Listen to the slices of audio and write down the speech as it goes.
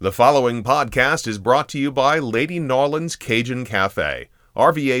The following podcast is brought to you by Lady Narland's Cajun Cafe,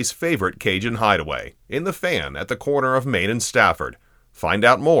 RVA's favorite Cajun hideaway, in the Fan at the corner of Main and Stafford. Find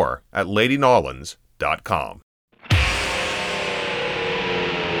out more at ladynarlands.com.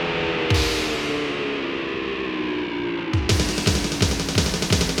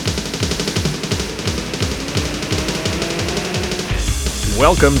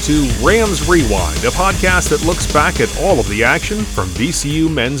 Welcome to Rams Rewind, a podcast that looks back at all of the action from VCU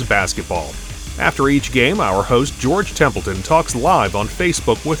men's basketball. After each game, our host George Templeton talks live on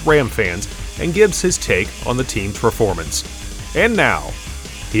Facebook with Ram fans and gives his take on the team's performance. And now,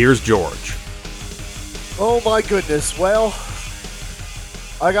 here's George. Oh my goodness. Well,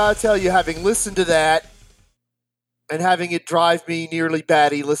 I gotta tell you, having listened to that and having it drive me nearly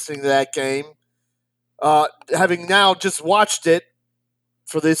batty listening to that game, having now just watched it,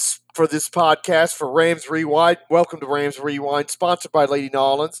 for this podcast, for Rams Rewind. Welcome to Rams Rewind, sponsored by Lady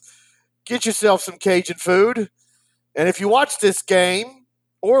Narlands. Get yourself some Cajun food. And if you watch this game,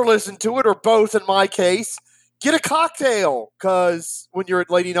 or listen to it, or both in my case, get a cocktail because when you're at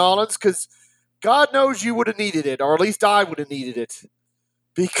Lady Narlands, because God knows you would have needed it, or at least I would have needed it.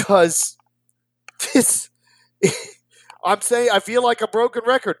 Because this, I'm saying, I feel like a broken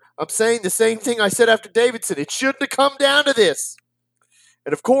record. I'm saying the same thing I said after Davidson. It shouldn't have come down to this.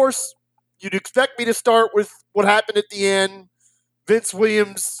 And, of course, you'd expect me to start with what happened at the end. Vince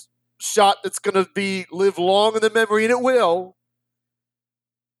Williams' shot that's going to live long in the memory, and it will.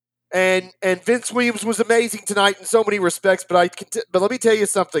 And Vince Williams was amazing tonight in so many respects, but let me tell you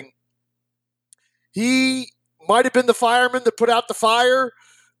something. He might have been the fireman that put out the fire,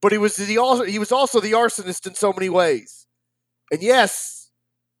 but he was also the arsonist in so many ways. And, yes,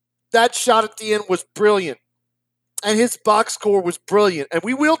 that shot at the end was brilliant. And his box score was brilliant. And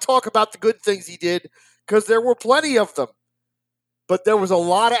we will talk about the good things he did because there were plenty of them. But there was a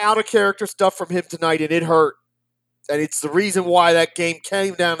lot of out-of-character stuff from him tonight, and it hurt. And it's the reason why that game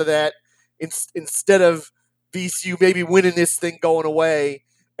came down to that instead of VCU maybe winning this thing going away.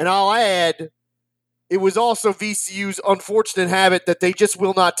 And I'll add, it was also VCU's unfortunate habit that they just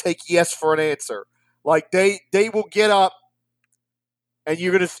will not take yes for an answer. Like, they will get up, and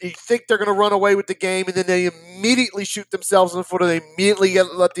you think they're going to run away with the game, and then they immediately shoot themselves in the foot, and they immediately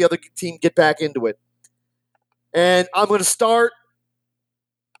let the other team get back into it. And I'm going to start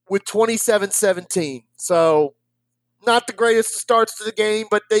with 27-17. So, not the greatest starts to the game,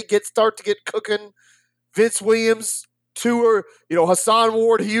 but they start to get cooking. Vince Williams, Hassan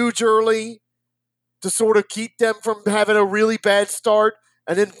Ward huge early to sort of keep them from having a really bad start.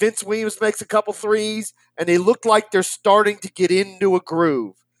 And then Vince Williams makes a couple threes, and they look like they're starting to get into a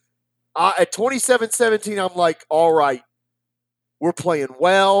groove. At 27-17, I'm like, all right, we're playing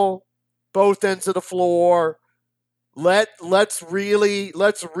well, both ends of the floor. Let's really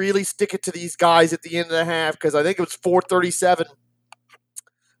stick it to these guys at the end of the half, because I think it was 4:37.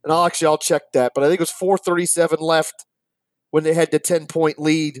 And I'll check that, but I think it was 4:37 left when they had the 10-point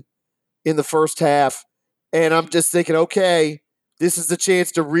lead in the first half. And I'm just thinking, okay, this is the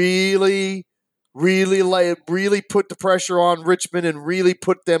chance to really put the pressure on Richmond and really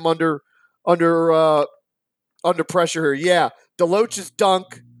put them under pressure here. Yeah, DeLoach's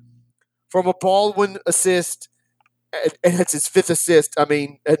dunk from a Baldwin assist, and it's his fifth assist. I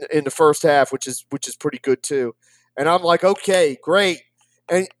mean, in the first half, which is pretty good too. And I'm like, okay, great.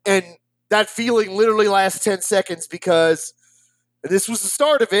 And that feeling literally lasts 10 seconds because this was the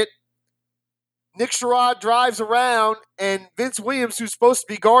start of it. Nick Sherrod drives around, and Vince Williams, who's supposed to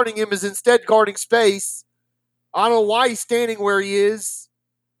be guarding him, is instead guarding space. I don't know why he's standing where he is.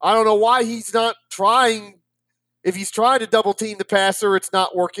 I don't know why he's not trying. If he's trying to double-team the passer, it's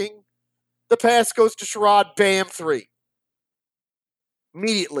not working. The pass goes to Sherrod, bam, three.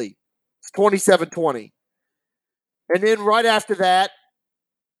 Immediately. It's 27-20. And then right after that,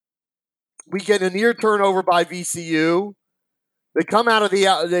 we get a near turnover by VCU. They come out of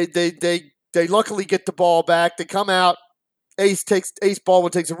the They luckily get the ball back. They come out. Ace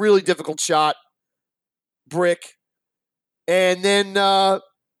Baldwin takes a really difficult shot. Brick. And then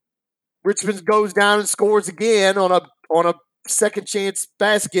Richmond goes down and scores again on a second chance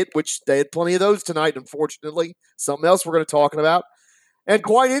basket, which they had plenty of those tonight, unfortunately. Something else we're going to talk about. And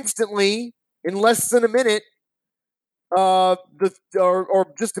quite instantly, in less than a minute, or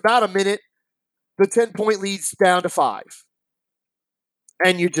just about a minute, the 10-point lead's down to 5.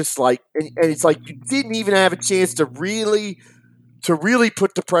 And you're just like, and it's like you didn't even have a chance to really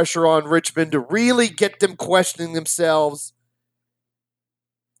put the pressure on Richmond, to really get them questioning themselves.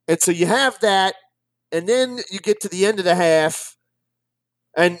 And so you have that, and then you get to the end of the half,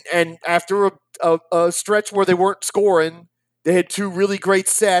 and after a stretch where they weren't scoring, They had 2 really great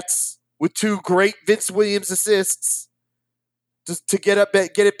sets with 2 great Vince Williams assists to get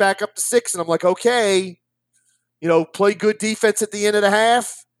it back up to 6. And I'm like, okay, play good defense at the end of the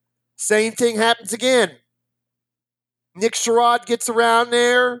half. Same thing happens again. Nick Sherrod gets around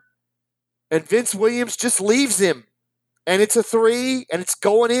there, and Vince Williams just leaves him. And it's a 3, and it's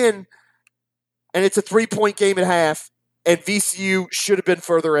going in, and it's a 3-point game at half, and VCU should have been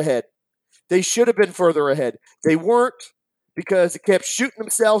further ahead. They should have been further ahead. They weren't, because they kept shooting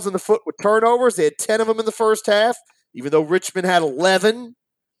themselves in the foot with turnovers. They had 10 of them in the first half, even though Richmond had 11,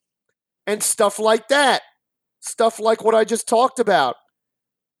 and stuff like that. Stuff like what I just talked about.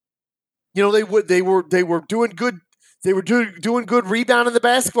 They were doing good. They were doing good rebounding the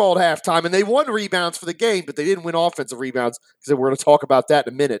basketball at halftime, and they won rebounds for the game, but they didn't win offensive rebounds, because we're going to talk about that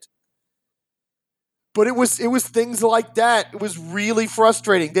in a minute. But it was things like that. It was really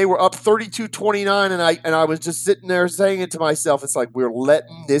frustrating. They were up 32-29, and I was just sitting there saying it to myself, it's like, we're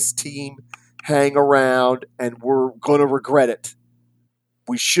letting this team hang around, and we're going to regret it.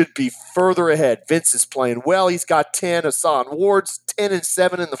 We should be further ahead. Vince is playing well. He's got 10. Hassan Ward's 10 and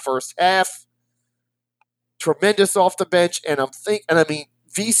 7 in the first half. Tremendous off the bench, and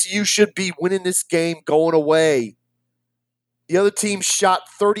VCU should be winning this game going away. The other team shot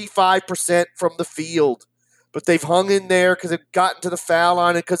 35% from the field, but they've hung in there because they've gotten to the foul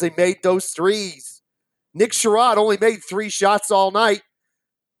line and because they made those threes. Nick Sherrod only made 3 shots all night,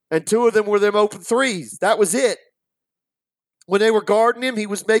 and 2 of them were them open threes. That was it. When they were guarding him, he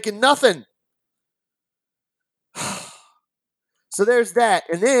was making nothing. So there's that.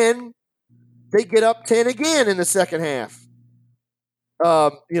 And then they get up 10 again in the second half.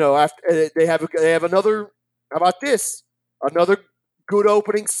 After they have another. How about this? Another good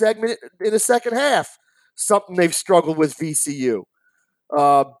opening segment in the second half. Something they've struggled with, VCU.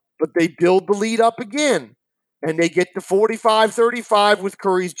 But they build the lead up again. And they get to 45-35 with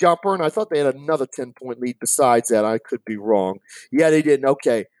Curry's jumper. And I thought they had another 10-point lead besides that. I could be wrong. Yeah, they didn't.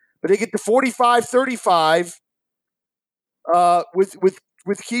 Okay. But they get to 45-35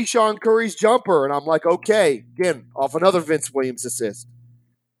 with Keyshawn Curry's jumper. And I'm like, okay, again, off another Vince Williams assist.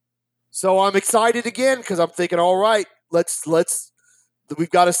 So I'm excited again because I'm thinking, all right, we've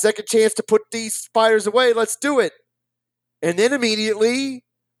got a second chance to put these Spiders away. Let's do it. And then immediately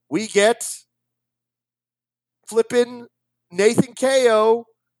we get flipping Nathan Ko,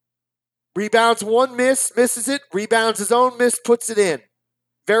 rebounds 1 miss, misses it, rebounds his own miss, puts it in.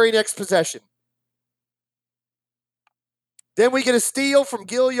 Very next possession. Then we get a steal from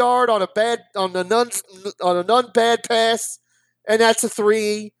Gilliard on a non-bad pass, and that's a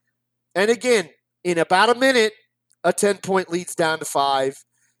 3. And again, in about a minute, a 10-point lead's down to 5,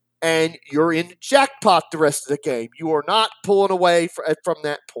 and you're in jackpot the rest of the game. You are not pulling away from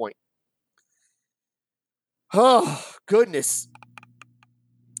that point. Oh, goodness.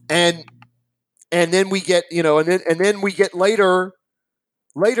 And then we get, and then we get later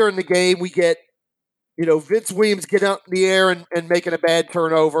in the game, we get, Vince Williams getting up in the air and making a bad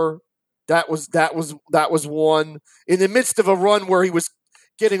turnover. That was one. In the midst of a run where he was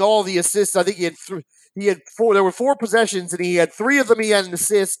getting all the assists, I think he had 4. There were 4 possessions, and he had 3 of them he had an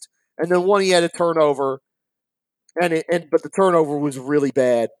assist, and then 1 he had a turnover. But the turnover was really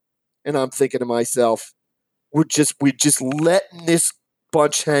bad. And I'm thinking to myself, we're just letting this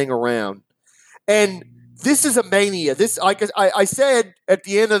bunch hang around. And this is a mania. This, I said at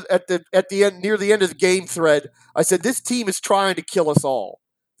the end, near the end of the game thread, I said this team is trying to kill us all.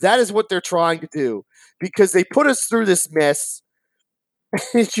 That is what they're trying to do, because they put us through this mess.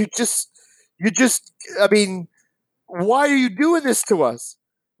 And why are you doing this to us?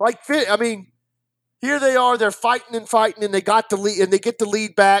 Here they are. They're fighting, and they got the lead, and they get the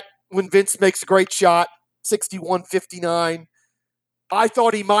lead back when Vince makes a great shot, 61-59. I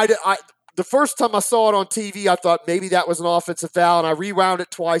thought he might have. The first time I saw it on TV, I thought maybe that was an offensive foul, and I rewound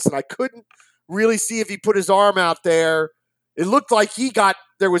it twice, and I couldn't really see if he put his arm out there. It looked like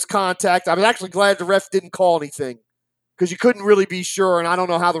there was contact. I was actually glad the ref didn't call anything, because you couldn't really be sure, and I don't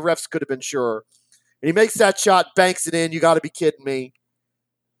know how the refs could have been sure. And he makes that shot, banks it in. You got to be kidding me.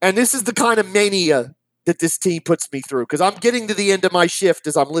 And this is the kind of mania that this team puts me through, because I'm getting to the end of my shift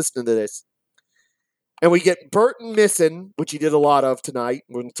as I'm listening to this. And we get Burton missing, which he did a lot of tonight.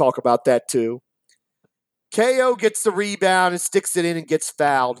 We're going to talk about that too. Ko gets the rebound and sticks it in and gets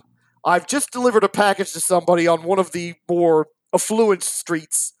fouled. I've just delivered a package to somebody on one of the more affluent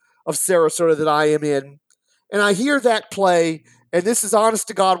streets of Sarasota that I am in. And I hear that play, and this is honest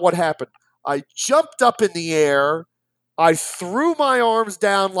to God what happened. I jumped up in the air. I threw my arms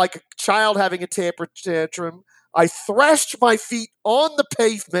down like a child having a temper tantrum. I thrashed my feet on the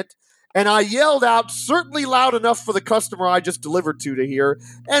pavement, And I yelled out, certainly loud enough for the customer I just delivered to hear,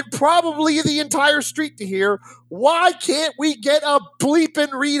 and probably the entire street to hear, why can't we get a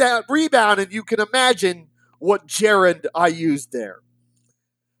bleeping rebound? And you can imagine what gerund I used there.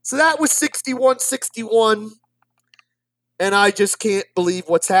 So that was 61-61, and I just can't believe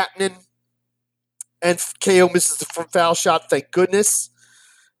what's happening. And KO misses the foul shot, thank goodness,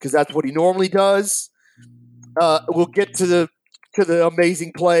 because that's what he normally does. We'll get to the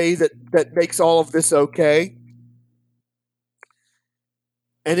amazing play that makes all of this okay.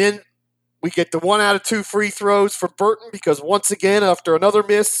 And then we get the 1 out of 2 free throws for Burton because once again, after another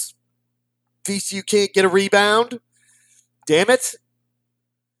miss, VCU can't get a rebound. Damn it.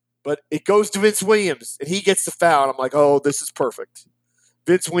 But it goes to Vince Williams, and he gets the foul. And I'm like, oh, this is perfect.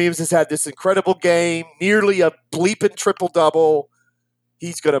 Vince Williams has had this incredible game, nearly a bleeping triple-double.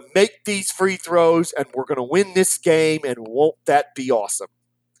 He's going to make these free throws, and we're going to win this game, and won't that be awesome?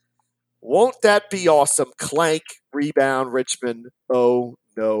 Won't that be awesome? Clank, rebound, Richmond. Oh,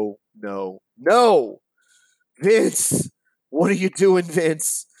 no, no, no. Vince, what are you doing,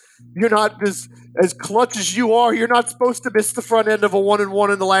 Vince? You're not as clutch as you are. You're not supposed to miss the front end of a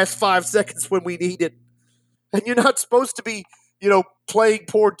 1-and-1 in the last 5 seconds when we need it. And you're not supposed to be, playing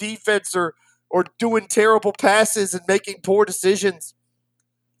poor defense or doing terrible passes and making poor decisions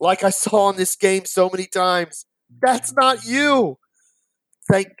like I saw in this game so many times. That's not you.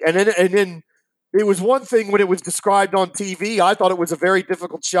 And then it was one thing when it was described on TV. I thought it was a very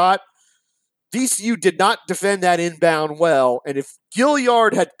difficult shot. VCU did not defend that inbound well, and if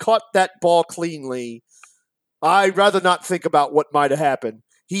Gilliard had caught that ball cleanly, I'd rather not think about what might have happened.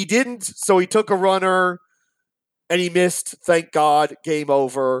 He didn't, so he took a runner, and he missed. Thank God, game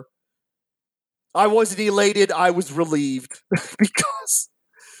over. I wasn't elated. I was relieved because,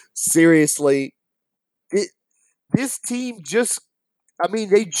 seriously, this team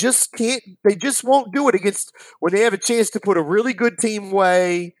they just can't. They just won't do it against when they have a chance to put a really good team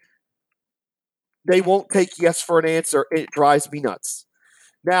away. They won't take yes for an answer. It drives me nuts.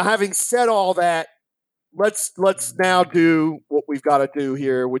 Now, having said all that, let's now do what we've got to do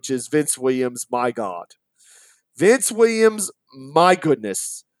here, which is Vince Williams, my God. Vince Williams, my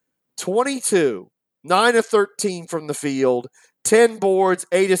goodness. 22, 9 of 13 from the field, 10 boards,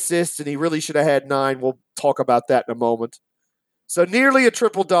 8 assists, and he really should have had 9. We'll talk about that in a moment. So nearly a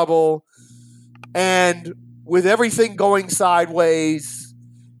triple-double, and with everything going sideways,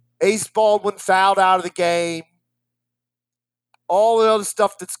 Ace Baldwin fouled out of the game. All the other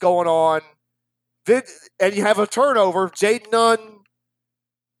stuff that's going on. And you have a turnover. Jaden Nunn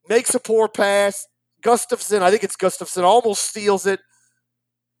makes a poor pass. Gustafson, I think it's Gustafson, almost steals it.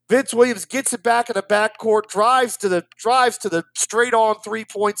 Vince Williams gets it back in the backcourt, drives to the straight-on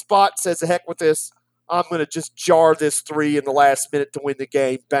three-point spot, says, the heck with this. I'm going to just jar this 3 in the last minute to win the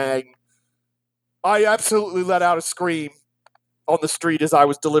game. Bang. I absolutely let out a scream on the street as I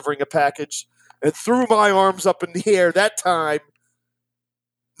was delivering a package and threw my arms up in the air that time.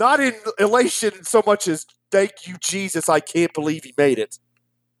 Not in elation so much as, thank you, Jesus, I can't believe he made it.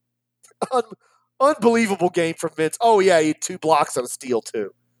 Unbelievable game from Vince. Oh, yeah, he had 2 blocks on a steal,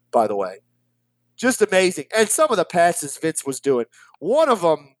 too, by the way. Just amazing. And some of the passes Vince was doing. One of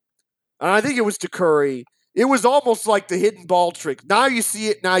them, and I think it was to Curry, it was almost like the hidden ball trick. Now you see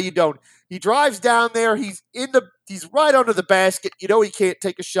it, now you don't. He drives down there. He's right under the basket. You know he can't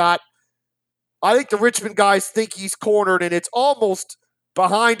take a shot. I think the Richmond guys think he's cornered, and it's almost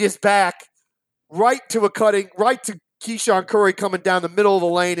behind his back, right to Keyshawn Curry coming down the middle of the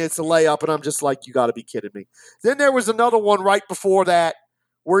lane. It's a layup, and I'm just like, you got to be kidding me. Then there was another one right before that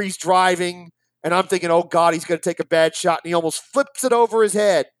where he's driving, and I'm thinking, oh, God, he's going to take a bad shot, and he almost flips it over his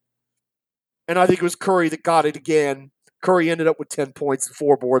head. And I think it was Curry that got it again. Curry ended up with 10 points and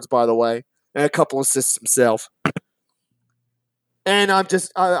 4 boards, by the way, and a couple assists himself. And I'm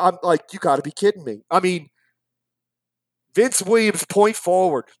like, you got to be kidding me. I mean, Vince Williams, point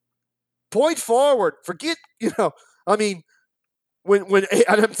forward. Point forward. Forget, I mean, when and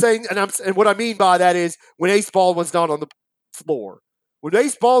I'm saying, and what I mean by that is when Ace Baldwin's not on the floor. When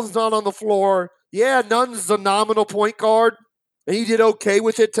Ace Baldwin's not on the floor, yeah, Nunn's a nominal point guard, and he did okay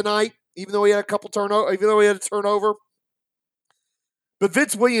with it tonight, even though he had a turnover. But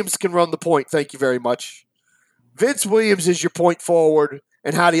Vince Williams can run the point. Thank you very much. Vince Williams is your point forward,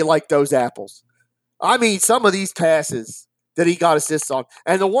 and how do you like those apples? I mean, some of these passes that he got assists on,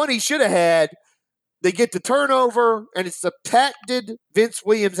 and the one he should have had, they get the turnover, and it's a patented Vince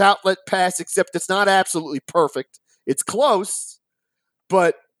Williams outlet pass, except it's not absolutely perfect. It's close,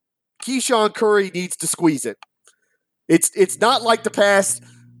 but Keyshawn Curry needs to squeeze it. It's not like the pass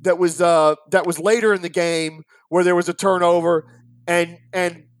that was later in the game where there was a turnover and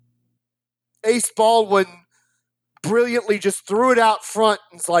Ace Baldwin brilliantly just threw it out front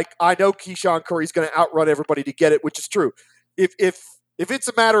and it's like, I know Keyshawn Curry's going to outrun everybody to get it, which is true. If it's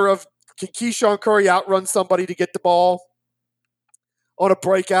a matter of can Keyshawn Curry outrun somebody to get the ball on a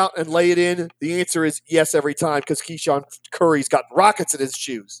breakout and lay it in, the answer is yes every time because Keyshawn Curry's got rockets in his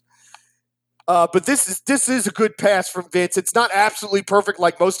shoes. But this is a good pass from Vince. It's not absolutely perfect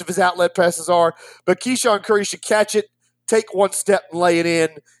like most of his outlet passes are, but Keyshawn Curry should catch it, take one step and lay it in.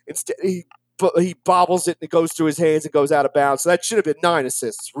 Instead, he bobbles it and it goes through his hands and goes out of bounds. So that should have been 9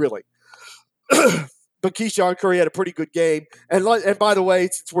 assists, really. But Keyshawn Curry had a pretty good game. And by the way,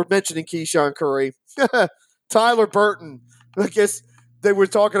 since we're mentioning Keyshawn Curry, Tyler Burton, I guess they were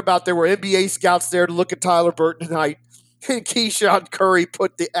talking about there were NBA scouts there to look at Tyler Burton tonight. And Keyshawn Curry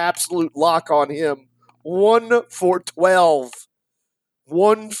put the absolute lock on him. 1 for 12.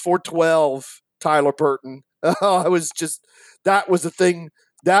 1 for 12, Tyler Burton. That was a thing.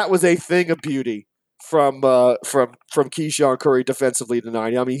 That was a thing of beauty from Keyshawn Curry defensively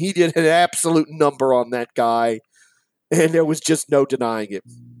tonight. I mean, he did an absolute number on that guy, and there was just no denying it.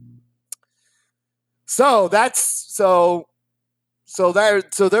 Those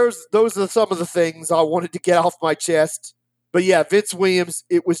are some of the things I wanted to get off my chest. But yeah, Vince Williams,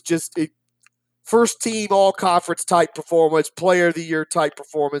 it was just a first team all conference type performance, player of the year type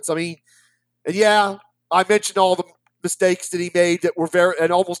performance. I mean, and yeah, I mentioned all the mistakes that he made that were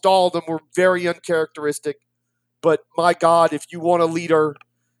and almost all of them were very uncharacteristic. But my God, if you want a leader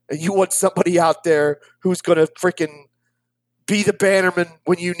and you want somebody out there who's going to freaking be the bannerman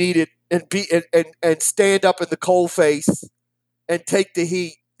when you need it and stand up in the cold face and take the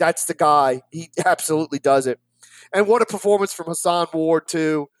heat, that's the guy. He absolutely does it. And what a performance from Hassan Ward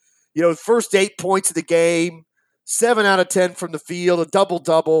too. You know, the first 8 points of the game, 7 out of 10 from the field, a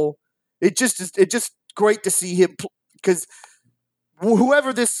double-double. It's just great to see him because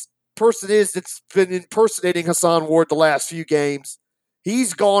whoever this person is that's been impersonating Hassan Ward the last few games,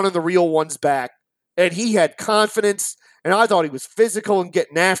 he's gone and the real one's back. And he had confidence, and I thought he was physical and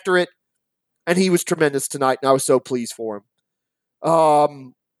getting after it, and he was tremendous tonight, and I was so pleased for him.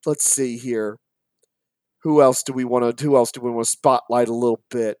 Let's see here. Who else do we want to spotlight a little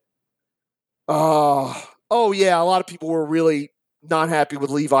bit? Oh yeah, a lot of people were really not happy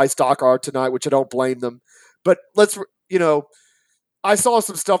with Levi Stockard tonight, which I don't blame them. But I saw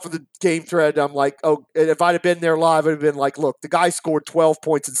some stuff in the game thread. I'm like, oh, if I'd have been there live, I'd have been like, look, the guy scored 12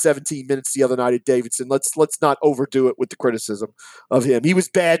 points in 17 minutes the other night at Davidson. Let's not overdo it with the criticism of him. He was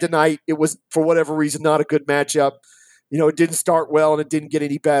bad tonight. It was, for whatever reason, not a good matchup. It didn't start well and it didn't get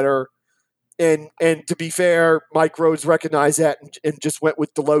any better. And to be fair, Mike Rhodes recognized that and just went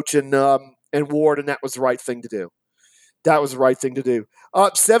with Deloach and Ward, and that was the right thing to do. That was the right thing to do.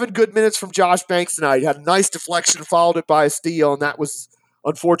 7 good minutes from Josh Banks tonight. Had a nice deflection, followed it by a steal, and that was,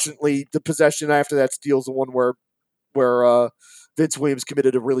 unfortunately, the possession after that steal is the one where Vince Williams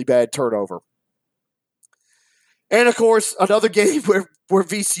committed a really bad turnover. And, of course, another game where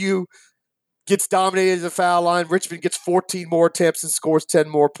VCU gets dominated at the foul line. Richmond gets 14 more attempts and scores 10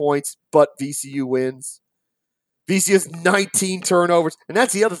 more points, but VCU wins. VCU has 19 turnovers, and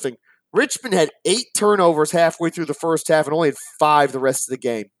that's the other thing. Richmond had 8 turnovers halfway through the first half and only had 5 the rest of the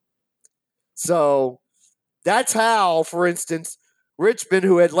game. So that's how, for instance, Richmond,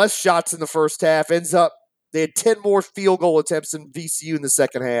 who had less shots in the first half, they had 10 more field goal attempts than VCU in the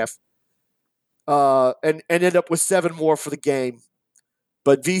second half and ended up with 7 more for the game.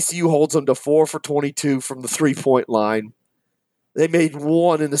 But VCU holds them to 4 for 22 from the 3-point line. They made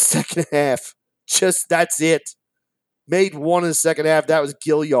 1 in the second half. That's it. Made 1 in the second half. That was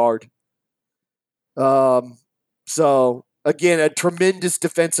Gilliard. So, again, a tremendous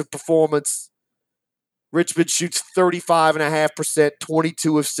defensive performance. Richmond shoots 35.5%,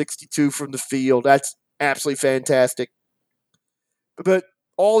 22 of 62 from the field. That's absolutely fantastic. But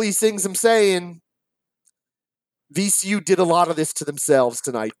all these things I'm saying, VCU did a lot of this to themselves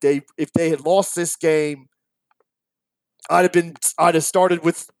tonight. If they had lost this game, I'd have started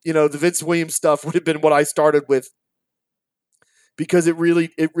with, the Vince Williams stuff would have been what I started with. Because it really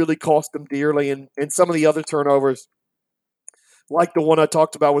cost them dearly. And some of the other turnovers, like the one I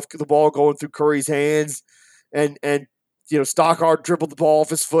talked about with the ball going through Curry's hands and Stockard dribbled the ball off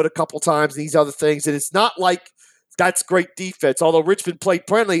his foot a couple times and these other things. And it's not like that's great defense. Although Richmond played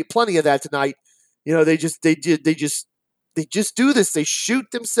plenty of that tonight. They just do this. They shoot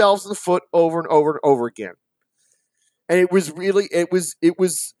themselves in the foot over and over and over again. And it was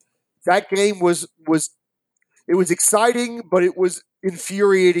that game was it was exciting, but it was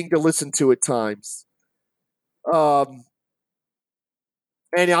infuriating to listen to at times. And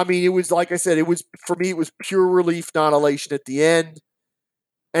I mean, it was, like I said, for me, it was pure relief, not elation at the end.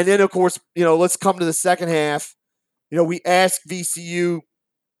 And then, of course, let's come to the second half. We asked VCU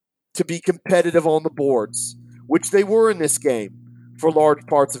to be competitive on the boards, which they were in this game for large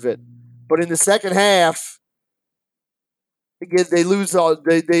parts of it. But in the second half, again, they lose.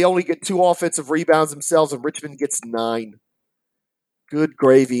 They only get 2 offensive rebounds themselves, and Richmond gets 9. Good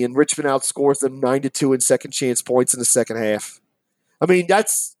gravy, and Richmond outscores them 9-2 in second chance points in the second half. I mean,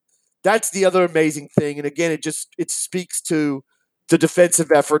 that's the other amazing thing. And again, it speaks to the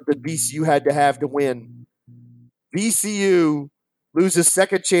defensive effort that VCU had to have to win. VCU loses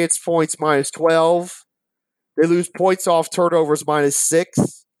second chance points -12. They lose points off turnovers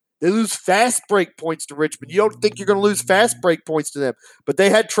 -6. They lose fast break points to Richmond. You don't think you're going to lose fast break points to them, but they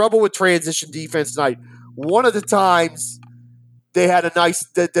had trouble with transition defense tonight. One of the times they had a nice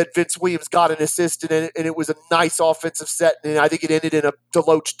that Vince Williams got an assist in it, and it was a nice offensive set, and I think it ended in a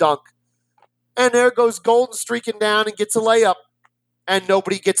Deloach dunk. And there goes Golden streaking down and gets a layup, and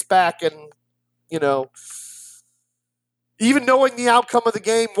nobody gets back. And even knowing the outcome of the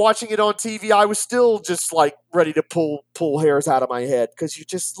game, watching it on TV, I was still just like ready to pull hairs out of my head because you're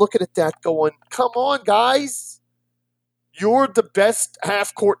just looking at that going, come on, guys. You're the best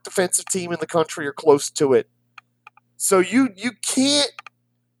half-court defensive team in the country or close to it. So you can't,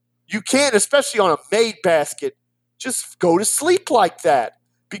 especially on a made basket, just go to sleep like that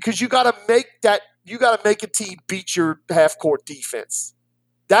because you got to make a team beat your half-court defense.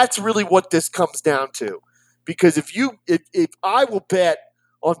 That's really what this comes down to. Because if I will bet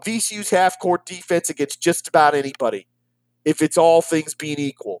on VCU's half-court defense against just about anybody, if it's all things being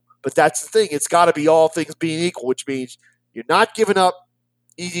equal. But that's the thing. It's got to be all things being equal, which means you're not giving up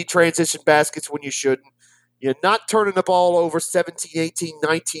easy transition baskets when you shouldn't. You're not turning the ball over 17, 18,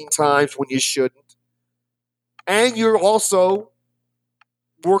 19 times when you shouldn't. And you're also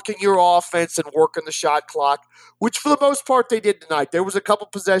working your offense and working the shot clock, which for the most part they did tonight. There was a couple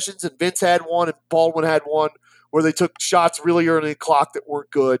possessions, and Vince had one and Baldwin had one, where they took shots really early in the clock that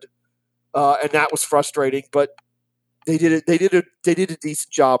weren't good, and that was frustrating. But they did a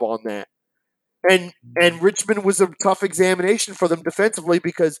decent job on that. And Richmond was a tough examination for them defensively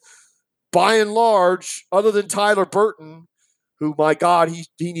because, by and large, other than Tyler Burton, who, my God, he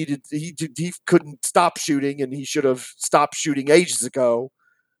couldn't stop shooting, and he should have stopped shooting ages ago.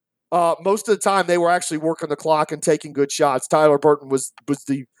 Most of the time, they were actually working the clock and taking good shots. Tyler Burton was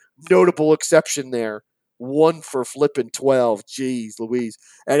the notable exception there. 1 for flipping 12. Jeez Louise.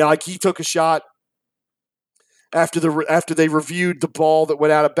 And he took a shot after they reviewed the ball that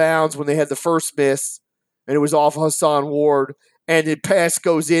went out of bounds when they had the first miss, and it was off Hassan Ward. And the pass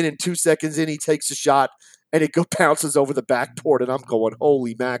goes in, and 2 seconds in, he takes a shot, and it bounces over the backboard. And I'm going,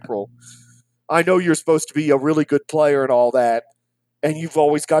 holy mackerel. I know you're supposed to be a really good player and all that, and you've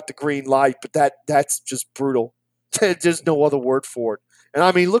always got the green light, but that's just brutal. There's no other word for it. And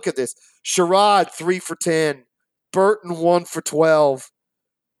I mean, look at this. Sherrod, 3 for 10. Burton, 1 for 12.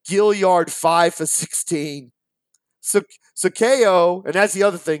 Gilliard, 5 for 16. Sakeo, and that's the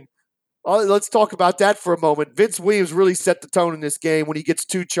other thing. Let's talk about that for a moment. Vince Williams really set the tone in this game when he gets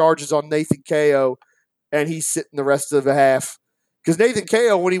 2 charges on Nathan Kao, and he's sitting the rest of the half. Because Nathan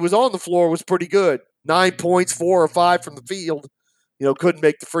Kao, when he was on the floor, was pretty good. 9 points, 4 or 5 from the field. Couldn't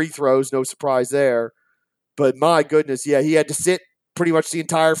make the free throws. No surprise there. But my goodness, yeah, he had to sit pretty much the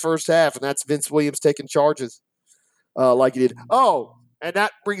entire first half, and that's Vince Williams taking charges like he did. Oh, and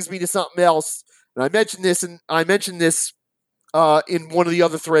that brings me to something else. And I mentioned this in one of the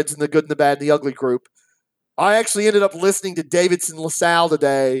other threads in the Good and the Bad and the Ugly group. I actually ended up listening to Davidson LaSalle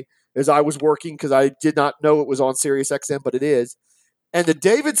today as I was working because I did not know it was on SiriusXM, but it is. And the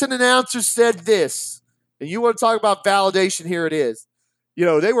Davidson announcer said this, and you want to talk about validation, here it is.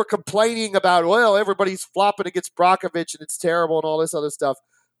 They were complaining about, well, everybody's flopping against Brockovich and it's terrible and all this other stuff.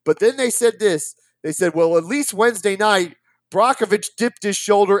 But then they said this. They said, well, at least Wednesday night, Brockovich dipped his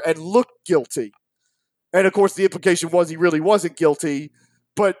shoulder and looked guilty. And, of course, the implication was he really wasn't guilty.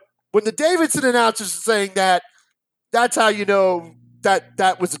 But when the Davidson announcers are saying that, that's how you know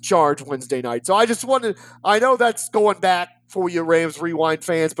that was a charge Wednesday night. So I know that's going back for you Rams Rewind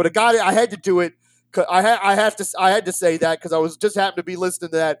fans, but I had to do it. I had to say that because I was just happened to be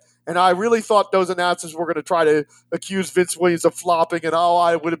listening to that, and I really thought those announcers were going to try to accuse Vince Williams of flopping, and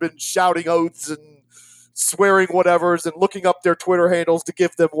I would have been shouting oaths and swearing whatevers and looking up their Twitter handles to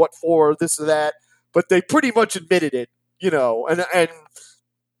give them what for, this or that. But they pretty much admitted it, and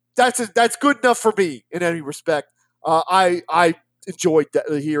that's good enough for me in any respect. I enjoyed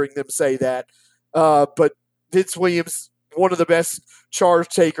hearing them say that. But Vince Williams, one of the best charge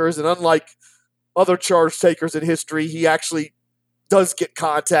takers, and unlike other charge takers in history, he actually does get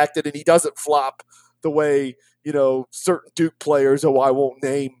contacted and he doesn't flop the way certain Duke players, who I won't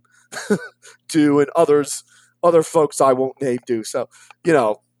name, do, and other folks I won't name do. So,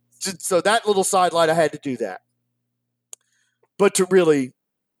 so that little sidelight, I had to do that. But to really,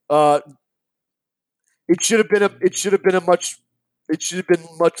 it should have been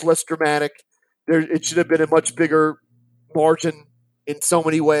much less dramatic. It should have been a much bigger margin in so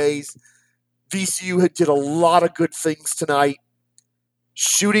many ways. VCU did a lot of good things tonight.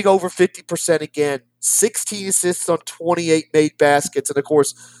 Shooting over 50% again, 16 assists on 28 made baskets, and of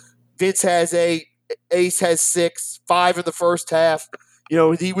course, Vince has 8, Ace has 6, 5 in the first half.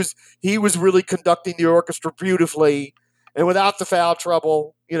 He was really conducting the orchestra beautifully, and without the foul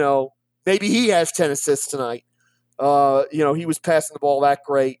trouble, maybe he has 10 assists tonight. He was passing the ball that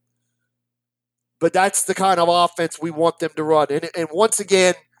great. But that's the kind of offense we want them to run. And once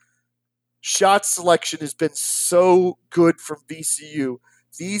again, shot selection has been so good from VCU.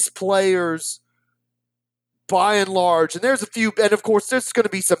 These players, by and large, and there's a few, and of course there's going to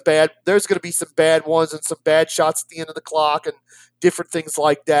be some bad ones and some bad shots at the end of the clock and different things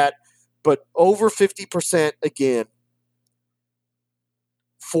like that. But over 50% again.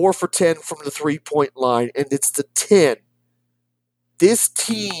 4 for 10 from the 3-point line, and it's the 10. This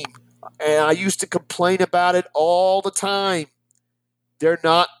team, and I used to complain about it all the time, they're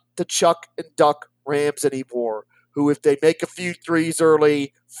not the Chuck and Duck Rams anymore, who, if they make a few threes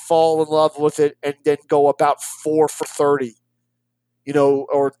early, fall in love with it, and then go about 4 for 30,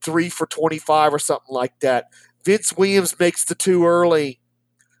 or 3 for 25 or something like that. Vince Williams makes the 2 early,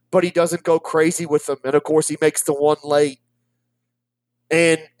 but he doesn't go crazy with them. And, of course, he makes the 1 late.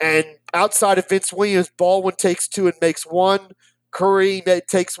 And outside of Vince Williams, Baldwin takes 2 and makes 1. Curry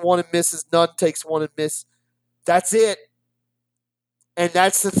takes 1 and misses. Nunn takes 1 and misses. That's it. And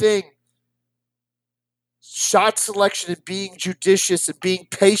that's the thing. Shot selection and being judicious and being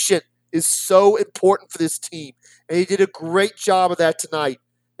patient is so important for this team. And he did a great job of that tonight.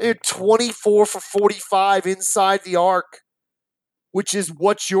 They're 24 for 45 inside the arc, which is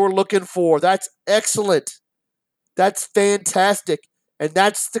what you're looking for. That's excellent. That's fantastic. And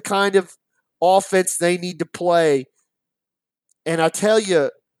that's the kind of offense they need to play. And I tell you,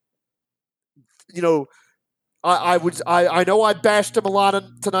 I know I bashed them a lot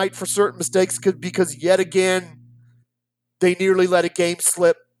tonight for certain mistakes because yet again, they nearly let a game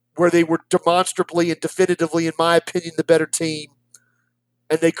slip where they were demonstrably and definitively, in my opinion, the better team.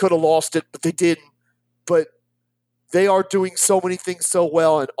 And they could have lost it, but they didn't. But they are doing so many things so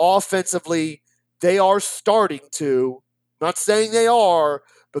well. And offensively, they are starting to, not saying they are,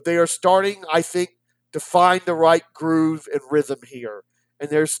 but they are starting, I think, to find the right groove and rhythm here. And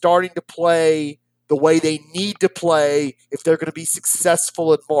they're starting to play the way they need to play if they're going to be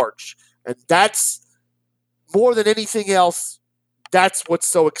successful in March. And that's, more than anything else, that's what's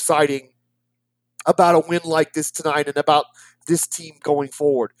so exciting about a win like this tonight and about this team going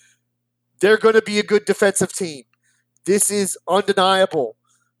forward. They're going to be a good defensive team. This is undeniable.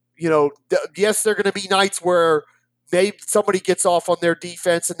 Yes, there are going to be nights where maybe somebody gets off on their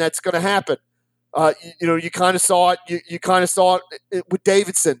defense, and that's going to happen. You kind of saw it. You kind of saw it with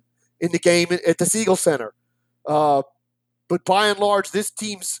Davidson in the game at the Siegel Center. But by and large, this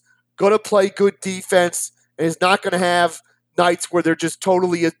team's going to play good defense and is not going to have nights where they're just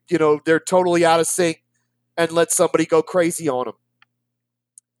totally, they're totally out of sync and let somebody go crazy on them.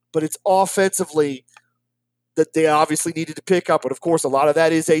 But it's offensively that they obviously needed to pick up. But of course, a lot of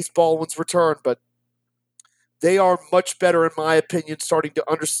that is Ace Baldwin's return. But they are much better, in my opinion, starting to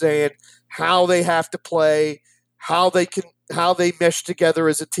understand how they have to play, how they mesh together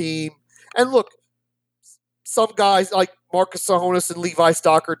as a team. And look, some guys like Marcus Tsohonis and Levi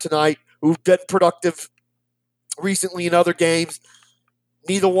Stockard tonight, who've been productive recently in other games,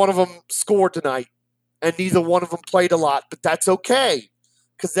 neither one of them scored tonight, and neither one of them played a lot. But that's okay,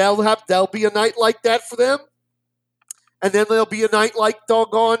 because there'll be a night like that for them, and then there'll be a night like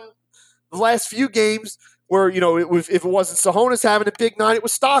doggone the last few games where, if it wasn't Tsohonis having a big night, it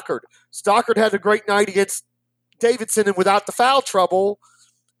was Stockard. Stockard had a great night against Davidson, and without the foul trouble,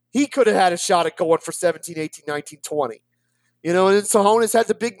 he could have had a shot at going for 17, 18, 19, 20. And then Tsohonis had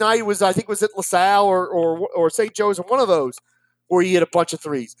the big night. I think it was at LaSalle or St. Joe's, or one of those, where he hit a bunch of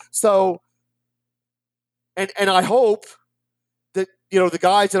threes. So, and I hope that, the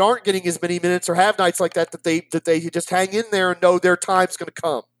guys that aren't getting as many minutes or have nights like that they just hang in there and know their time's going to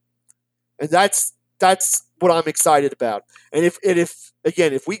come. And that's what I'm excited about. And if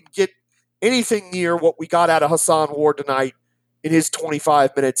we get anything near what we got out of Hassan Ward tonight in his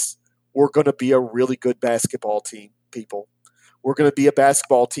 25 minutes, we're going to be a really good basketball team, people. We're going to be a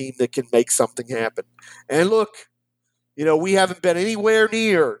basketball team that can make something happen. And look, we haven't been anywhere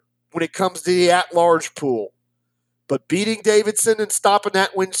near when it comes to the at-large pool. But beating Davidson and stopping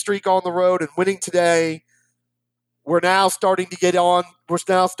that win streak on the road and winning today, we're now starting to get on. We're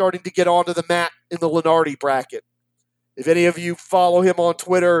now starting to get onto the map in the Lunardi bracket. If any of you follow him on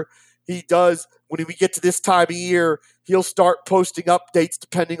Twitter, he does. When we get to this time of year, he'll start posting updates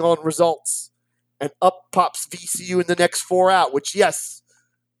depending on results. And up pops VCU in the next 4 out, which, yes,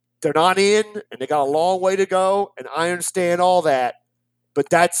 they're not in, and they got a long way to go, and I understand all that. But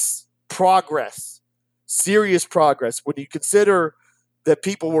that's progress, serious progress. When you consider that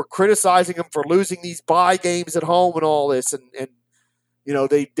people were criticizing him for losing these bye games at home and all this, and you know,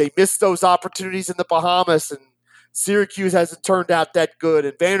 they missed those opportunities in the Bahamas, and Syracuse hasn't turned out that good,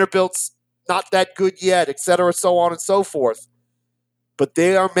 and Vanderbilt's not that good yet, et cetera, so on and so forth. But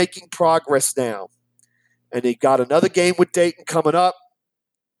they are making progress now. And they got another game with Dayton coming up.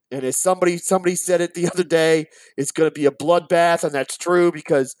 And as somebody said it the other day, it's going to be a bloodbath, and that's true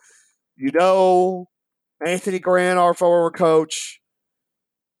because, you know, Anthony Grant, our former coach,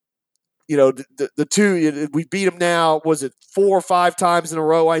 you know, the two, we beat them now, was it 4 or 5 times in a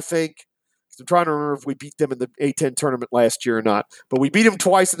row, I think? I'm trying to remember if we beat them in the A-10 tournament last year or not. But we beat them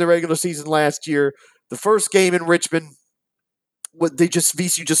twice in the regular season last year. The first game in Richmond,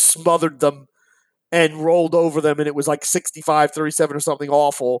 VCU just smothered them and rolled over them, and it was like 65-37 or something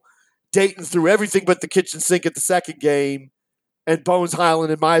awful. Dayton threw everything but the kitchen sink at the second game, and Bones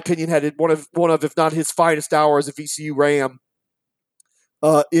Highland, in my opinion, had one of if not his finest hour as a VCU Ram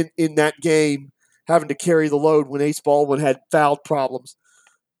in that game, having to carry the load when Ace Baldwin had foul problems.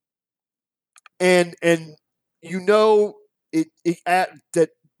 And you know that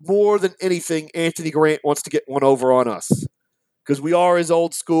more than anything, Anthony Grant wants to get one over on us because we are his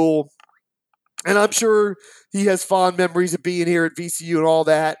old school. And I'm sure he has fond memories of being here at VCU and all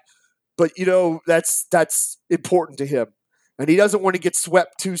that. But, you know, that's important to him. And he doesn't want to get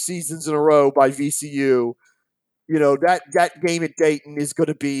swept 2 seasons in a row by VCU. You know, that game at Dayton is going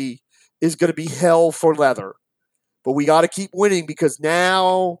to be hell for leather. But we got to keep winning because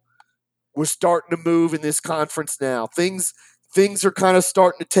now we're starting to move in this conference now. Things are kind of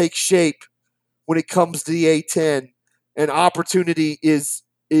starting to take shape when it comes to the A-10. And opportunity is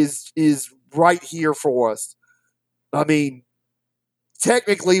right here for us. I mean,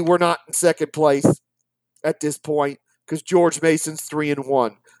 technically we're not in second place at this point because George Mason's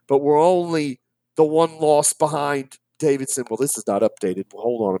 3-1, but we're only the 1 loss behind Davidson. Well, this is not updated. Well,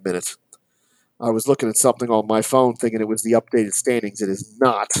 hold on a minute. I was looking at something on my phone thinking it was the updated standings. It is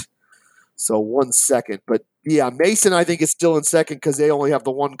not. So 1 second. But yeah, Mason I think is still in second because they only have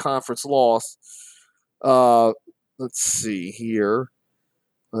the 1 conference loss. Let's see here.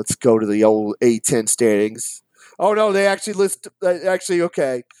 Let's go to the old A-10 standings. Oh, no, they actually list –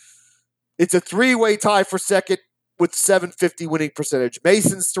 okay. It's a 3-way tie for second with .750 winning percentage.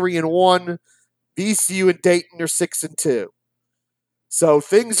 Mason's 3-1. VCU and Dayton are 6-2. So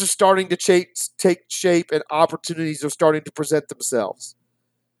things are starting to take shape and opportunities are starting to present themselves.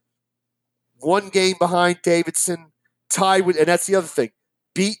 1 game behind Davidson, tied with – and that's the other thing.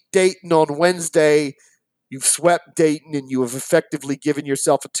 Beat Dayton on Wednesday. You've swept Dayton, and you have effectively given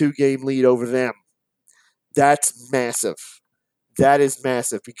yourself a 2-game lead over them. That's massive. That is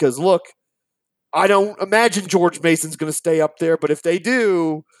massive because, look, I don't imagine George Mason's going to stay up there, but if they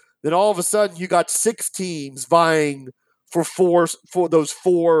do, then all of a sudden you got 6 teams vying for those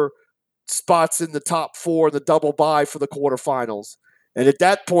 4 spots in the top 4 in the double bye for the quarterfinals. And at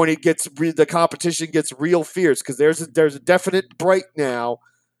that point, the competition gets real fierce because there's a definite break now.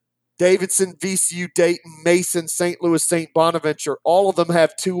 Davidson, VCU, Dayton, Mason, St. Louis, St. Bonaventure, all of them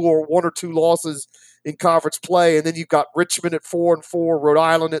have 1 or 2 losses in conference play. And then you've got Richmond at 4-4, Rhode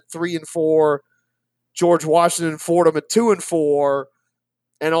Island at 3-4, George Washington and Fordham at 2-4,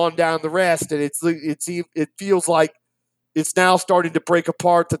 and on down the rest. And it feels like it's now starting to break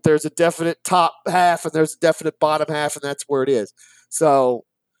apart that there's a definite top half and there's a definite bottom half, and that's where it is. So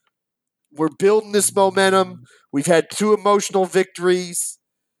we're building this momentum. We've had 2 emotional victories.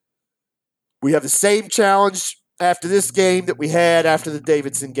 We have the same challenge after this game that we had after the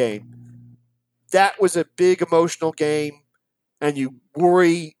Davidson game. That was a big emotional game, and you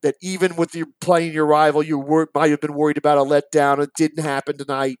worry that even with you playing your rival, you might have been worried about a letdown. It didn't happen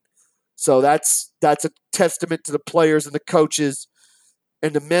tonight. So that's a testament to the players and the coaches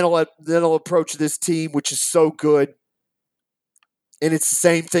and the mental approach of this team, which is so good. And it's the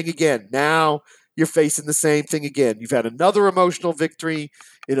same thing again. Now you're facing the same thing again. You've had another emotional victory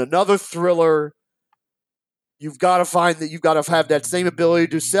in another thriller. You've got to find that you've got to have that same ability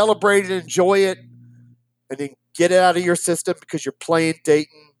to celebrate and enjoy it and then get it out of your system because you're playing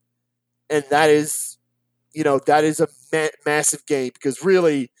Dayton. And that is a massive game because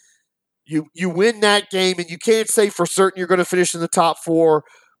really You win that game, and you can't say for certain you're going to finish in the top 4,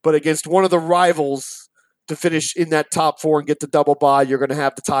 but against one of the rivals to finish in that top 4 and get the double bye, you're going to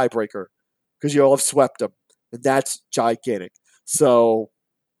have the tiebreaker because you'll have swept them, and that's gigantic. So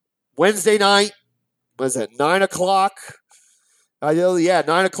Wednesday night, was it 9 o'clock? 9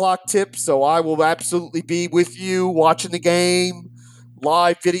 o'clock tip. So I will absolutely be with you watching the game,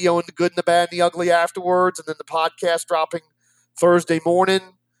 live video in the good and the bad and the ugly afterwards, and then the podcast dropping Thursday morning.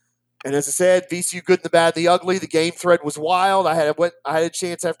 And as I said, VCU good and the bad and the ugly. The game thread was wild. I had a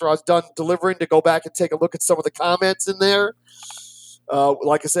chance after I was done delivering to go back and take a look at some of the comments in there.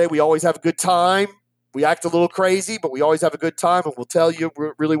 Like I say, we always have a good time. We act a little crazy, but we always have a good time, and we'll tell you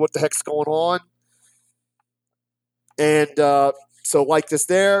really what the heck's going on. And so like this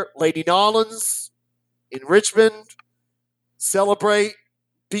there, Lady Nollins in Richmond, celebrate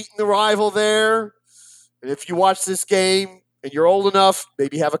beating the rival there. And if you watch this game and you're old enough,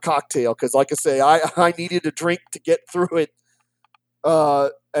 maybe have a cocktail. Because like I say, I needed a drink to get through it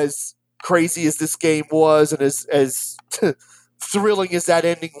as crazy as this game was and as thrilling as that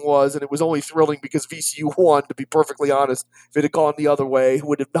ending was. And it was only thrilling because VCU won, to be perfectly honest. If it had gone the other way, it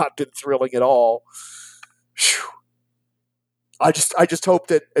would have not been thrilling at all. Whew. I just hope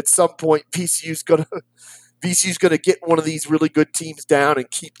that at some point VCU's gonna get one of these really good teams down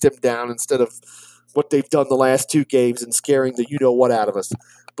and keep them down instead of what they've done the last 2 games and scaring the you-know-what out of us.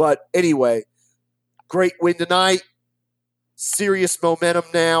 But anyway, great win tonight. Serious momentum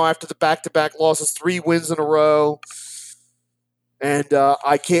now after the back-to-back losses, 3 wins in a row. And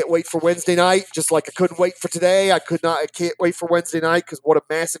I can't wait for Wednesday night, just like I couldn't wait for today. I can't wait for Wednesday night because what a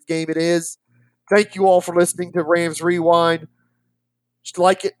massive game it is. Thank you all for listening to Rams Rewind. Just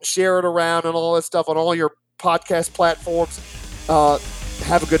like it and share it around and all that stuff on all your podcast platforms.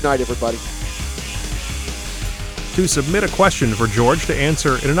 Have a good night, everybody. To submit a question for George to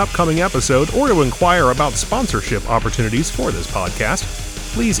answer in an upcoming episode or to inquire about sponsorship opportunities for this podcast,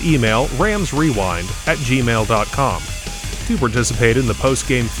 please email ramsrewind@gmail.com. To participate in the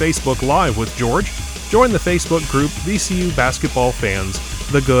post-game Facebook Live with George, join the Facebook group VCU Basketball Fans,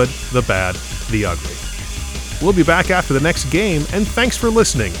 the Good, the Bad, the Ugly. We'll be back after the next game, and thanks for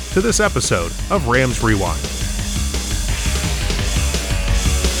listening to this episode of Rams Rewind.